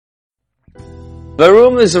The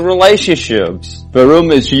room is relationships. The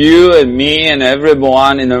room is you and me and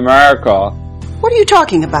everyone in America. What are you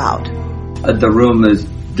talking about? The room is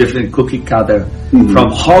different cookie cutter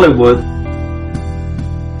from Hollywood.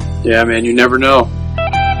 Yeah, man, you never know.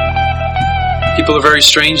 People are very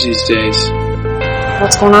strange these days.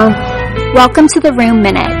 What's going on? Welcome to The Room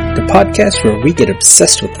Minute, the podcast where we get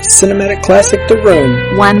obsessed with the cinematic classic The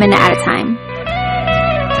Room. 1 minute at a time.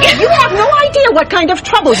 You have no idea what kind of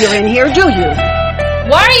trouble you're in here, do you?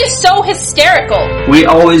 Why are you so hysterical? We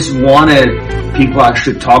always wanted people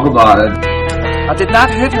actually talk about it. I did not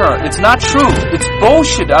hit her. It's not true. It's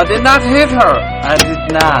bullshit. I did not hit her. I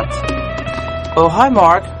did not. Oh, hi,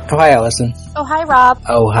 Mark. Oh, hi, Allison. Oh, hi, Rob.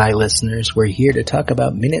 Oh, hi, listeners. We're here to talk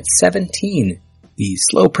about Minute 17, the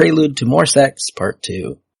slow prelude to more sex, part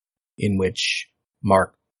 2, in which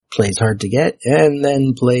Mark plays hard to get and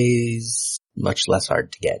then plays much less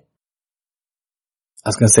hard to get. I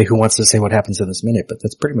was going to say who wants to say what happens in this minute, but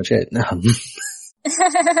that's pretty much it.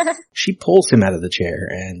 She pulls him out of the chair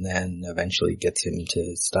and then eventually gets him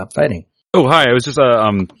to stop fighting. Oh, hi. I was just,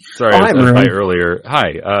 sorry, I was by earlier.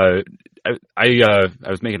 Hi. I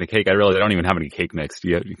was making a cake. I realized I don't even have any cake mix.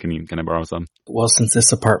 Can I borrow some? Well, since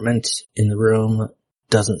this apartment in the room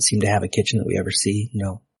doesn't seem to have a kitchen that we ever see,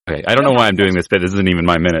 no. Okay. I don't know why I'm doing this bit. This isn't even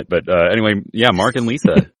my minute, but, anyway, yeah, Mark and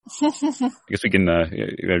Lisa. I guess we can,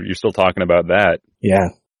 you're still talking about that. Yeah.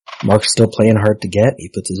 Mark's still playing hard to get. He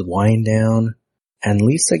puts his wine down. And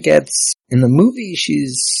Lisa gets, in the movie,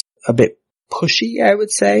 she's a bit pushy, I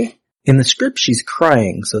would say. In the script, she's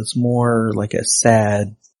crying, so it's more like a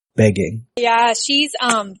sad begging. Yeah, she's,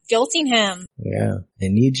 guilting him. Yeah. I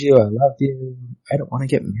need you, I love you, I don't want to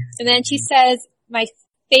get married. And then she says my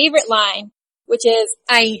favorite line, which is,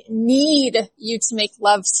 I need you to make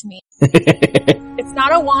love to me. It's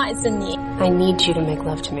not a want, it's a need. I need you to make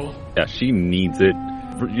love to me. Yeah, she needs it.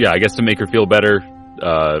 Yeah, I guess to make her feel better.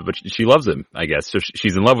 But she loves him, I guess. So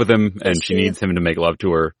she's in love with him, and she needs him to make love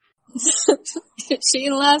to her. Is she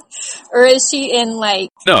in love? Or is she in, like...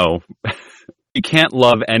 No. You can't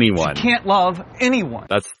love anyone. You can't love anyone.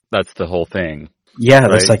 That's the whole thing. Yeah,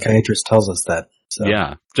 right? The psychiatrist tells us that. So.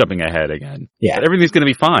 Yeah, jumping ahead again. Yeah. But everything's gonna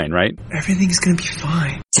be fine, right? Everything's gonna be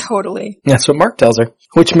fine. Totally. That's what Mark tells her,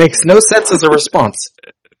 which makes no sense as a response.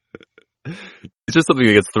 It's just something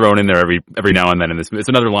that gets thrown in there every now and then in this. It's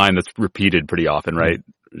another line that's repeated pretty often, right?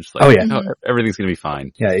 Just like, oh yeah, everything's gonna be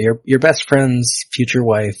fine. Yeah, your best friend's future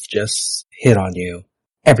wife just hit on you.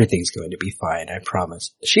 Everything's going to be fine, I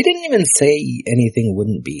promise. She didn't even say anything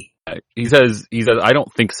wouldn't be. He says, I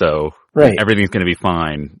don't think so. Right. Everything's gonna be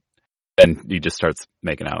fine. And he just starts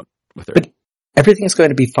making out with her. But everything's going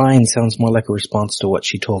to be fine sounds more like a response to what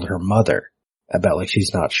she told her mother about, like,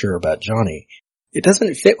 she's not sure about Johnny. It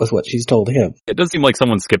doesn't fit with what she's told him. It does seem like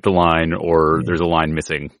someone skipped a line, or there's a line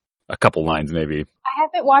missing. A couple lines, maybe. I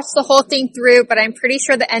haven't watched the whole thing through, but I'm pretty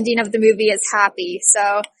sure the ending of the movie is happy,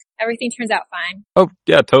 so everything turns out fine. Oh,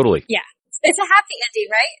 yeah, totally. Yeah. It's a happy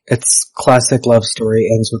ending, right? It's classic love story,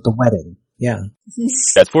 ends with the wedding. Yeah.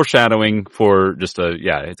 That's foreshadowing for just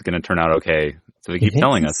it's going to turn out okay. So they keep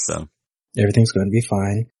telling us, so. Everything's going to be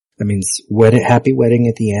fine. That means happy wedding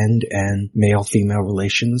at the end, and male-female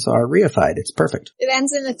relations are reified. It's perfect. It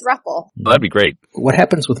ends in a throuple. Well, that'd be great. What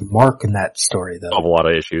happens with Mark in that story, though? A lot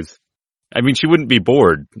of issues. I mean, she wouldn't be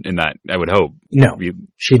bored in that, I would hope. No.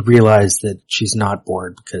 She'd realize that she's not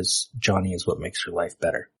bored because Johnny is what makes her life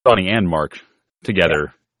better. Johnny and Mark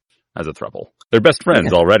together as a throuple. They're best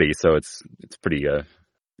friends already, so it's pretty an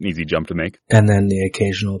easy jump to make. And then the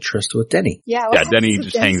occasional tryst with Denny. Yeah, Denny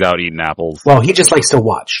just hangs out eating apples. Well, he just likes to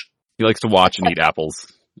watch. He likes to watch and eat apples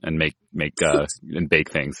and make and bake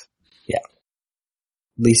things. Yeah.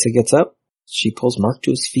 Lisa gets up. She pulls Mark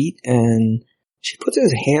to his feet and she puts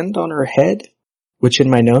his hand on her head, which in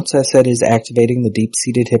my notes I said is activating the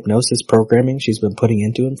deep-seated hypnosis programming she's been putting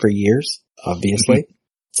into him for years, obviously.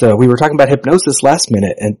 So we were talking about hypnosis last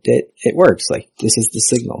minute, and it works. Like, this is the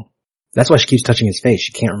signal. That's why she keeps touching his face.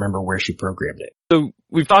 She can't remember where she programmed it. So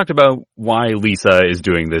we've talked about why Lisa is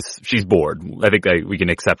doing this. She's bored. I think we can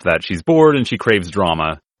accept that. She's bored and she craves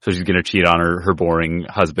drama, so she's going to cheat on her boring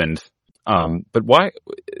husband. But why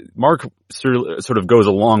Mark sort of goes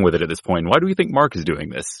along with it at this point? Why do we think Mark is doing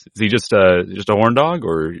this? Is he just a horn dog,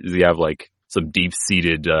 or does he have like some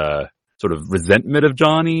deep-seated sort of resentment of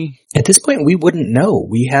Johnny? At this point, we wouldn't know.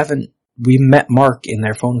 We met Mark in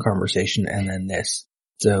their phone conversation and then this.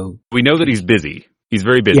 So we know that he's busy. He's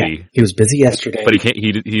very busy. Yeah, he was busy yesterday. But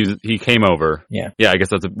he came over. Yeah. Yeah, I guess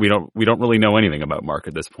we don't really know anything about Mark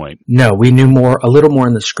at this point. No, we knew a little more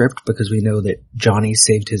in the script because we know that Johnny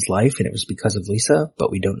saved his life and it was because of Lisa, but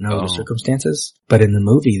we don't know the circumstances. But in the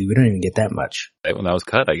movie, we don't even get that much. Well, that was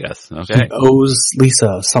cut, I guess. Okay. He owes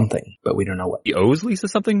Lisa something, but we don't know what. He owes Lisa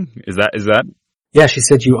something? Is that? Yeah, she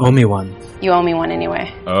said you owe me one. You owe me one anyway.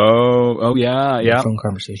 Oh yeah. Phone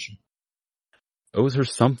conversation. Owes her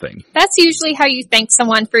something. That's usually how you thank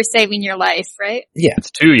someone for saving your life, right? Yeah.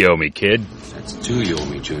 It's 2 you owe me, kid. That's 2 you owe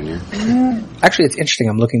me, Junior. Actually, it's interesting.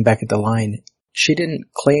 I'm looking back at the line. She didn't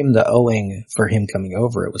claim the owing for him coming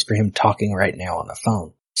over. It was for him talking right now on the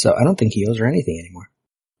phone. So I don't think he owes her anything anymore.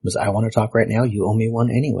 It was, I want to talk right now. You owe me one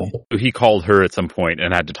anyway. He called her at some point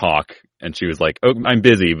and had to talk, and she was like, "Oh, I'm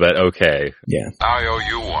busy, but okay." Yeah. I owe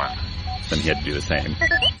you one. Then he had to do the same.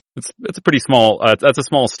 It's a pretty small. That's a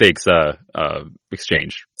small stakes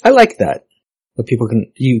exchange. I like that. But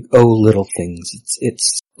you owe little things.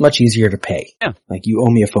 It's much easier to pay. Yeah. Like you owe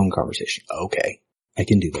me a phone conversation. Okay. I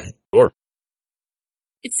can do that. Sure.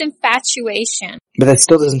 It's infatuation. But that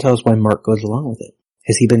still doesn't tell us why Mark goes along with it.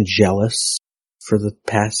 Has he been jealous for the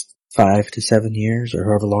past 5 to 7 years or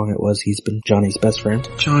however long it was he's been Johnny's best friend?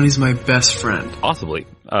 Johnny's my best friend. Possibly.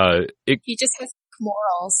 He just has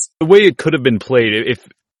morals. The way it could have been played,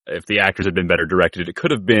 if the actors had been better directed, it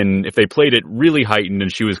could have been, if they played it really heightened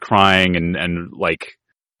and she was crying and like,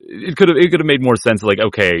 it could have made more sense. Like,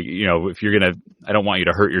 okay, if you're I don't want you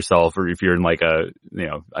to hurt yourself, or if you're in like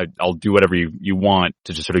I'll do whatever you want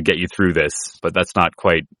to just sort of get you through this. But that's not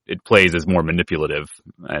quite, it plays as more manipulative,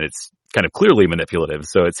 and it's kind of clearly manipulative.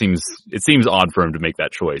 So it seems odd for him to make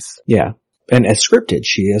that choice. Yeah. And as scripted,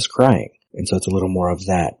 she is crying. And so it's a little more of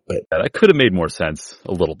that, but yeah, that could have made more sense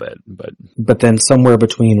a little bit, but then somewhere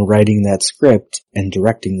between writing that script and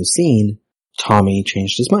directing the scene, Tommy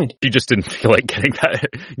changed his mind. He just didn't feel like getting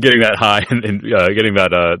that high and getting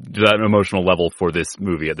that emotional level for this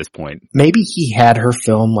movie at this point. Maybe he had her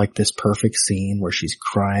film like this perfect scene where she's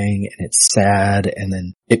crying and it's sad, and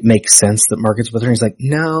then it makes sense that Mark is with her. He's like,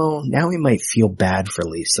 no, now we might feel bad for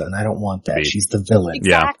Lisa, and I don't want that. She's the villain.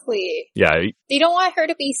 Exactly. Yeah. They don't want her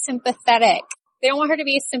to be sympathetic. They don't want her to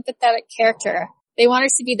be a sympathetic character. They want her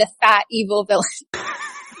to be the fat, evil villain.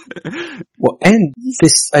 Well, and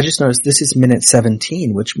I just noticed this is minute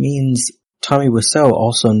 17, which means Tommy Wiseau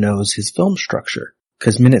also knows his film structure.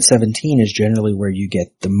 Because minute 17 is generally where you get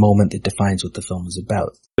the moment that defines what the film is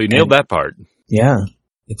about. So you nailed that part. Yeah.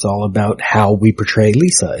 It's all about how we portray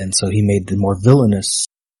Lisa. And so he made the more villainous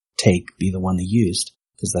take be the one he used.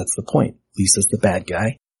 Because that's the point. Lisa's the bad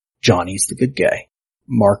guy. Johnny's the good guy.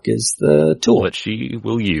 Mark is the tool that she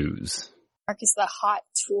will use. Mark is the hot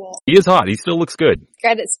tool. He is hot. He still looks good.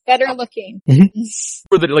 God, it's better looking.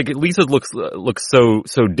 Mm-hmm. Like Lisa looks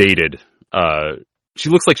so dated. She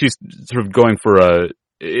looks like she's sort of going for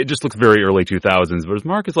it just looks very early 2000s, whereas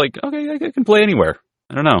Mark is like, okay, I can play anywhere.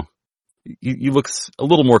 I don't know. He looks a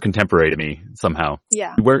little more contemporary to me somehow.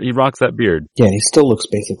 Yeah. He rocks that beard. Yeah, he still looks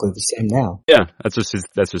basically the same now. Yeah, that's just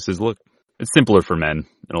his look. It's simpler for men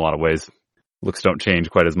in a lot of ways. Looks don't change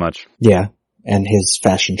quite as much. Yeah, and his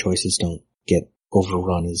fashion choices don't get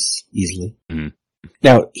overrun as easily. Mm-hmm.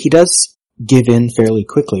 Now, he does give in fairly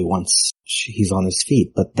quickly once he's on his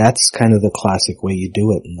feet, but that's kind of the classic way you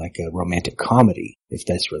do it in like a romantic comedy, if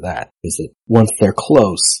that's for that, is that once they're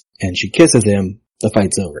close and she kisses him, the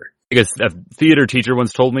fight's over. Because a theater teacher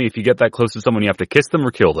once told me if you get that close to someone, you have to kiss them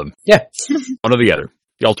or kill them. Yeah. One or the other.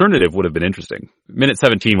 The alternative would have been interesting. Minute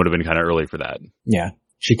 17 would have been kind of early for that. Yeah.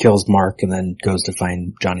 She kills Mark and then goes to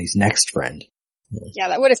find Johnny's next friend. Yeah,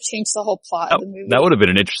 that would have changed the whole plot of the movie. That would have been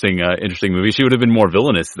an interesting movie. She would have been more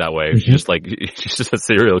villainous that way. Mm-hmm. She's just a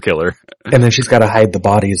serial killer. And then she's got to hide the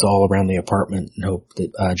bodies all around the apartment and hope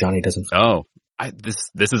that Johnny doesn't. Oh,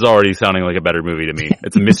 this is already sounding like a better movie to me.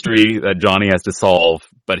 It's a mystery that Johnny has to solve,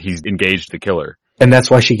 but he's engaged the killer. And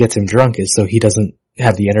that's why she gets him drunk, is so he doesn't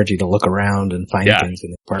have the energy to look around and find things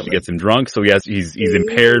in the apartment. She gets him drunk, so he's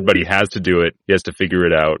impaired, but he has to do it. He has to figure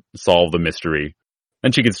it out, solve the mystery.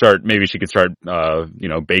 Then she could start baking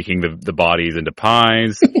the bodies into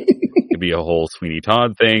pies. It could be a whole Sweeney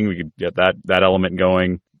Todd thing. We could get that element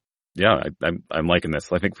going. Yeah, I'm liking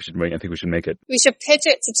this. I think we should make it. We should pitch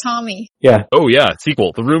it to Tommy. Yeah. Oh yeah,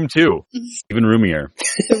 sequel, The Room 2. Even roomier.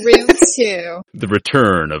 The Room 2. The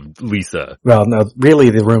return of Lisa. Well, no, really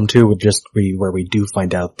The Room 2 would just be where we do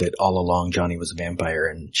find out that all along Johnny was a vampire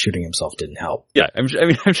and shooting himself didn't help. Yeah, I'm sure.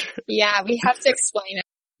 Yeah, we have to explain it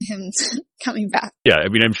to him coming back. Yeah, I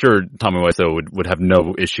mean, I'm sure Tommy Wiseau would have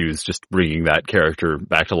no issues just bringing that character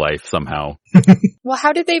back to life somehow. Well,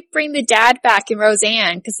 how did they bring the dad back in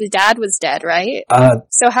Roseanne? Because the dad was dead, right?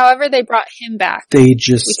 So however they brought him back, they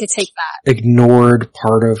just we could take that. ignored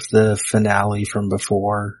part of the finale from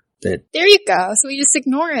before. That there you go. So we just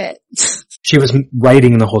ignore it. She was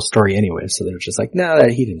writing the whole story anyway, so they're just like, no,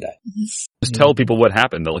 he didn't die. Just tell people what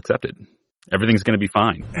happened. They'll accept it. Everything's going to be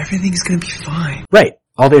fine. Everything's going to be fine. Right.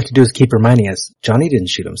 All they have to do is keep reminding us, Johnny didn't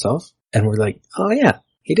shoot himself. And we're like, oh yeah,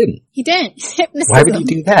 he didn't. He didn't. Why would he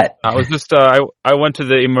do that? I was just, I went to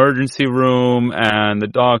the emergency room and the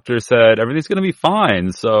doctor said everything's going to be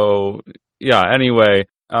fine. So, yeah, anyway.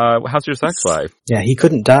 How's your sex life? Yeah, he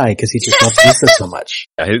couldn't die because he just loves Lisa so much.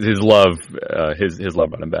 Yeah, his love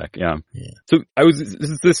brought him back. Yeah. So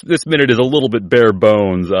this minute is a little bit bare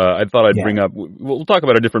bones. I thought I'd bring up. We'll talk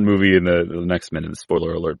about a different movie in the next minute.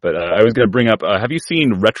 Spoiler alert! But I was going to bring up. Have you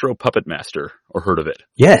seen Retro Puppet Master or heard of it?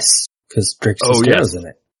 Yes, because Greg Sestero's in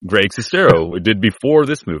it. Greg Sestero did before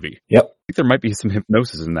this movie. Yep. I think there might be some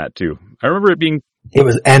hypnosis in that too. I remember it being. It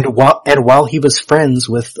was, and while he was friends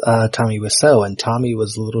with Tommy Wiseau, and Tommy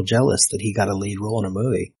was a little jealous that he got a lead role in a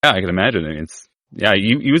movie. Yeah, I can imagine.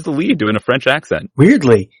 He was the lead doing a French accent.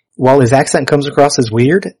 Weirdly, while his accent comes across as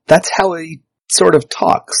weird, that's how he sort of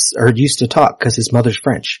talks, or used to talk, because his mother's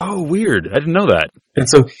French. Oh, weird. I didn't know that. And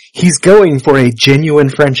so he's going for a genuine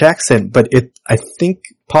French accent, but I think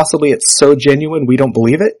possibly it's so genuine we don't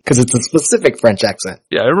believe it, because it's a specific French accent.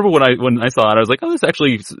 Yeah, I remember when I saw it, I was like, oh, this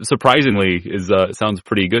actually surprisingly sounds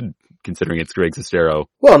pretty good, considering it's Greg Sestero.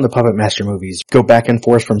 Well, in the Puppet Master movies, go back and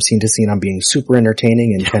forth from scene to scene on being super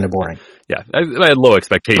entertaining and kind of boring. Yeah, I had low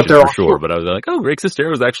expectations for sure, but I was like, oh, Greg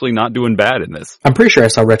Sestero is actually not doing bad in this. I'm pretty sure I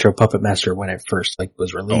saw Retro Puppet Master when it first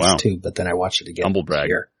was released too, but then I watched it again. Humble brag.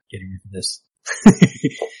 Here, getting into this.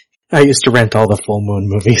 I used to rent all the Full Moon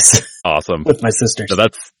movies. Awesome. With my sisters. So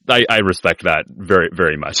I respect that very,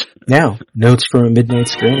 very much. Now, notes from a midnight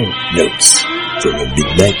screening. Notes from a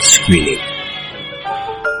midnight screening.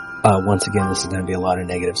 Once again, this is going to be a lot of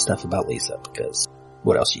negative stuff about Lisa, because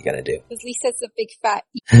what else are you going to do? Because Lisa's a big fat.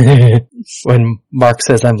 When Mark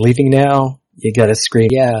says, I'm leaving now, you got to scream,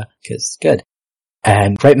 yeah, because good.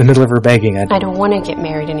 And right in the middle of her begging, I don't want to get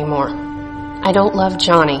married anymore. I don't love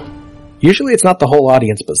Johnny. Usually it's not the whole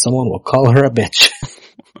audience, but someone will call her a bitch.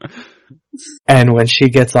 And when she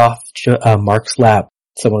gets off Mark's lap,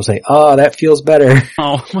 someone will say, oh, that feels better.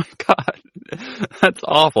 Oh my god. That's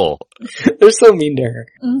awful. They're so mean to her.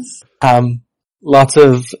 Lots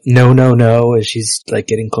of no as she's like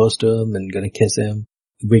getting close to him and gonna kiss him.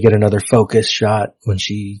 We get another focus shot when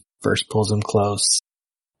she first pulls him close.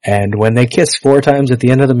 And when they kiss 4 times at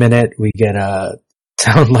the end of the minute, we get a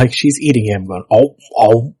sound like she's eating him, going, oh.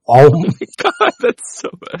 God,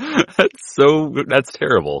 that's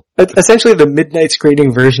terrible. Essentially, the midnight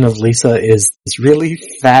screening version of Lisa is this really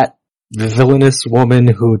fat, villainous woman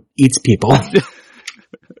who eats people.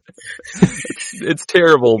 It's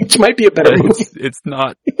terrible. Which might be a better movie. It's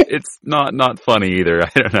not funny either. I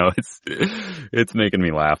don't know. It's making me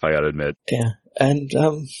laugh, I gotta admit. Yeah. And,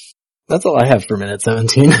 that's all I have for minute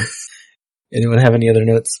 17. Anyone have any other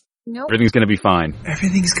notes? Nope. Everything's gonna be fine.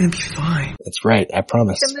 Everything's gonna be fine. That's right, I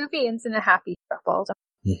promise. The movie ends in a happy couple.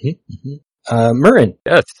 Murrin.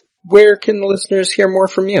 Yes. Where can the listeners hear more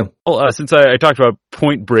from you? Well, since I talked about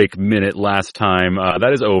Point Break Minute last time,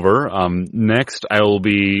 that is over. Next, I will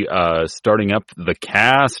be starting up The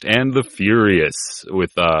Cast and the Furious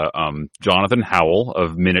with Jonathan Howell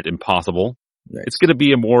of Minute Impossible. Nice. It's going to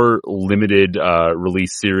be a more limited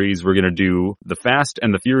release series. We're going to do the Fast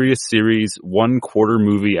and the Furious series, 1 quarter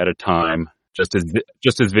movie at a time, just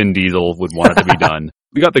as Vin Diesel would want it to be done.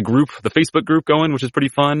 We got the Facebook group going, which is pretty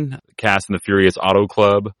fun. Cast and the Furious Auto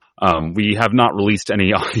Club. We have not released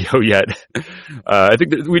any audio yet. I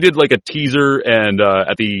think that we did like a teaser, and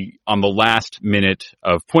on the last minute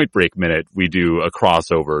of Point Break Minute, we do a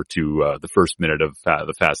crossover to the first minute of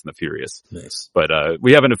the Fast and the Furious. Nice. But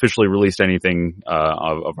we haven't officially released anything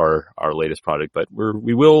of our latest project, but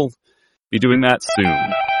we will be doing that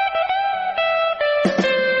soon.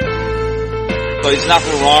 So it's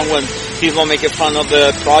nothing wrong when people make fun of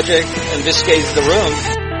the project, in this case, The Room.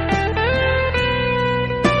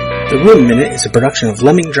 The Room Minute is a production of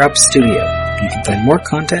Lemming Drops Studio. You can find more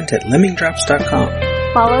content at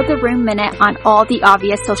lemmingdrops.com. Follow The Room Minute on all the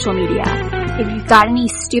obvious social media. If you've got any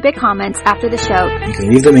stupid comments after the show, you can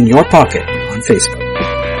leave them in your pocket on Facebook.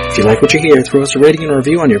 If you like what you hear, throw us a rating and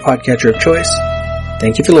review on your podcatcher of choice.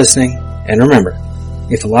 Thank you for listening, and remember,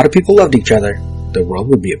 if a lot of people loved each other, the world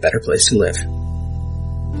would be a better place to live.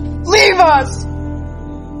 Leave us!